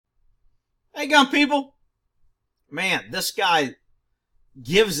Hey, gun people. Man, this guy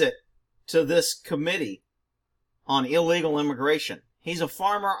gives it to this committee on illegal immigration. He's a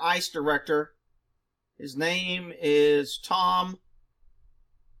former ICE director. His name is Tom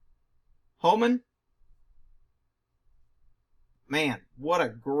Homan. Man, what a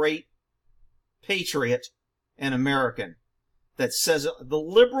great patriot and American that says the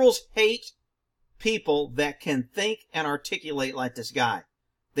liberals hate people that can think and articulate like this guy.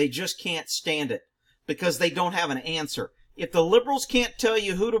 They just can't stand it because they don't have an answer. If the liberals can't tell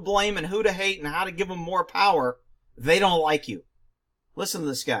you who to blame and who to hate and how to give them more power, they don't like you. Listen to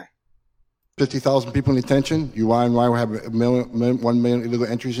this guy. 50,000 people in detention. You want to know why we have 1 million illegal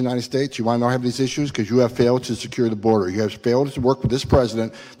entries in the United States? You want to know why we have these issues? Because you have failed to secure the border. You have failed to work with this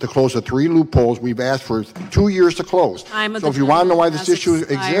president to close the 3 loopholes we've asked for 2 years to close. So if you want to know why this issue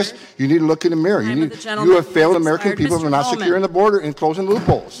exists, you need to look in the mirror. You have failed American people for not securing the border and closing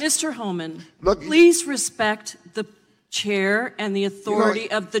loopholes. Mr. Homan, please respect the chair and the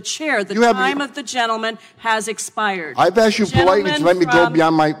authority of the chair. The time of the gentleman has expired. I've asked you politely to let me go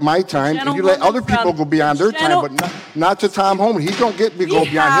beyond my time, and you let other people go beyond their time, but not to Tom Homan. He don't get to go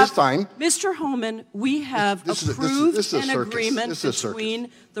beyond his time. Mr. Homan, we have approved an agreement between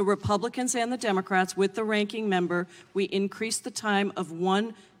the Republicans and the Democrats with the ranking member. We increased the time of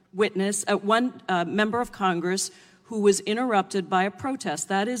one witness, one member of Congress who was interrupted by a protest.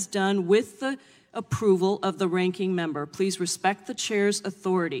 That is done with the approval of the ranking member. Please respect the chair's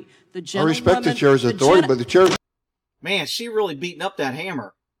authority. I respect the chair's authority, but the chair... Man, she really beating up that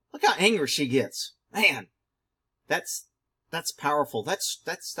hammer. Look how angry she gets. Man, that's powerful. That's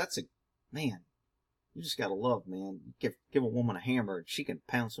a, man, you just gotta love, man. Give a woman a hammer and she can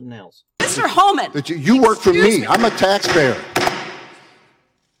pound some nails. Mr. Homan! You work for me. I'm a taxpayer.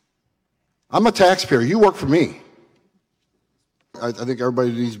 I'm a taxpayer. You work for me. I think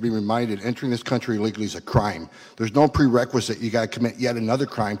everybody needs to be reminded entering this country illegally is a crime. There's no prerequisite you got to commit yet another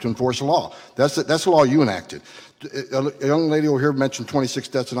crime to enforce the law. That's the law you enacted. A young lady over here mentioned 26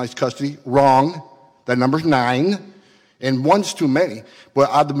 deaths in ICE custody. Wrong. That number's 9, and 1's too many. But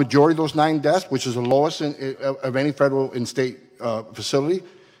out of the majority of those 9 deaths, which is the lowest of any federal and state facility,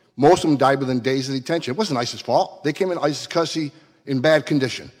 most of them died within days of detention. It wasn't ICE's fault. They came in ICE's custody in bad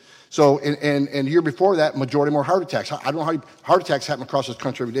condition. So, and the year before that, majority more heart attacks. I don't know how heart attacks happen across this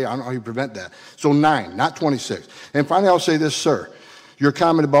country every day. I don't know how you prevent that. So 9, not 26. And finally, I'll say this, sir. Your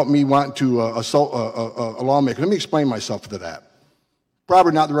comment about me wanting to assault a lawmaker. Let me explain myself to that.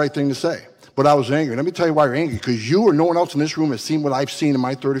 Probably not the right thing to say, but I was angry. Let me tell you why you're angry. Because you or no one else in this room has seen what I've seen in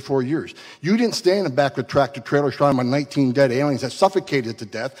my 34 years. You didn't stand in the back of a tractor trailer shot my 19 dead aliens that suffocated to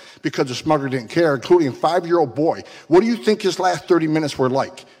death because the smuggler didn't care, including a 5-year-old boy. What do you think his last 30 minutes were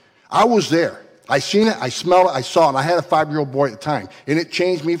like? I was there. I seen it, I smelled it, I saw it. I had a 5-year-old boy at the time, and it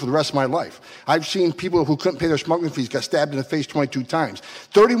changed me for the rest of my life. I've seen people who couldn't pay their smuggling fees get stabbed in the face 22 times.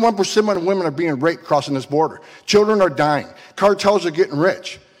 31% of women are being raped crossing this border. Children are dying. Cartels are getting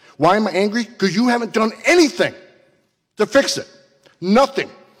rich. Why am I angry? Because you haven't done anything to fix it. Nothing.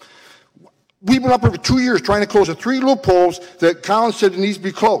 We've been up here for 2 years trying to close the 3 loopholes that Collins said needs to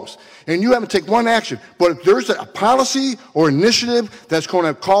be closed. And you haven't taken one action. But if there's a policy or initiative that's going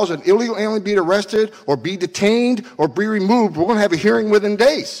to cause an illegal alien to be arrested or be detained or be removed, we're going to have a hearing within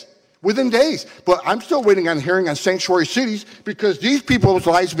days. Within days. But I'm still waiting on a hearing on sanctuary cities because these people's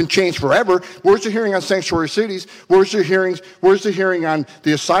lives have been changed forever. Where's the hearing on sanctuary cities? Where's the hearings? Where's the hearing on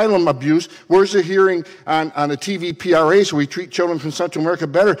the asylum abuse? Where's the hearing on the TV PRA so we treat children from Central America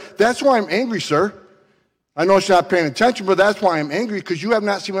better? That's why I'm angry, sir. I know it's not paying attention, but that's why I'm angry, because you have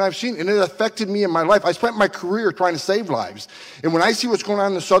not seen what I've seen, and it affected me in my life. I spent my career trying to save lives. And when I see what's going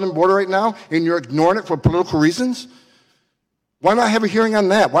on the southern border right now, and you're ignoring it for political reasons, why not have a hearing on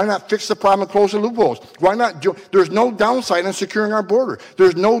that? Why not fix the problem and close the loopholes? Why not? There's no downside in securing our border.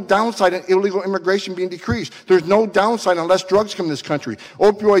 There's no downside in illegal immigration being decreased. There's no downside unless drugs come to this country.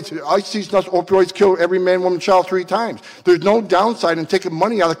 Opioids, ICE sees nuts, opioids kill every man, woman, child 3 times. There's no downside in taking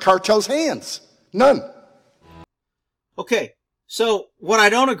money out of the cartel's hands. None. Okay, so what I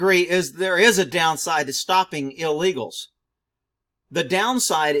don't agree is there is a downside to stopping illegals. The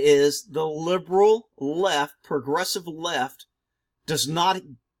downside is the liberal left, progressive left, does not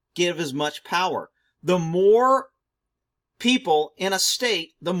give as much power. The more people in a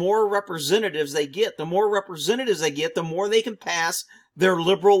state, the more representatives they get. The more representatives they get, the more they can pass their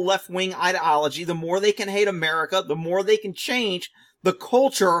liberal left-wing ideology, the more they can hate America, the more they can change the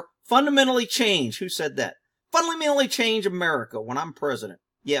culture, fundamentally change. Who said that? Fundamentally change America when I'm president.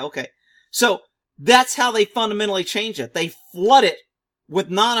 Yeah, okay. So that's how they fundamentally change it. They flood it with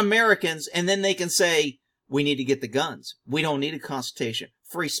non-Americans, and then they can say, we need to get the guns. We don't need a constitution.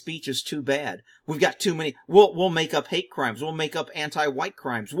 free speech is too bad. We've got too many. We'll make up hate crimes. We'll make up anti-white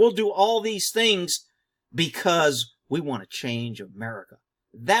crimes. We'll do all these things because we want to change America.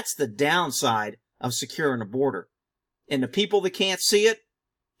 That's the downside of securing a border. And the people that can't see it,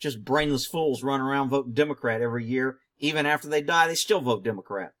 just brainless fools run around voting Democrat every year. Even after they die, they still vote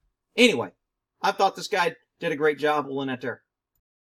Democrat. Anyway, I thought this guy did a great job. We'll end it there.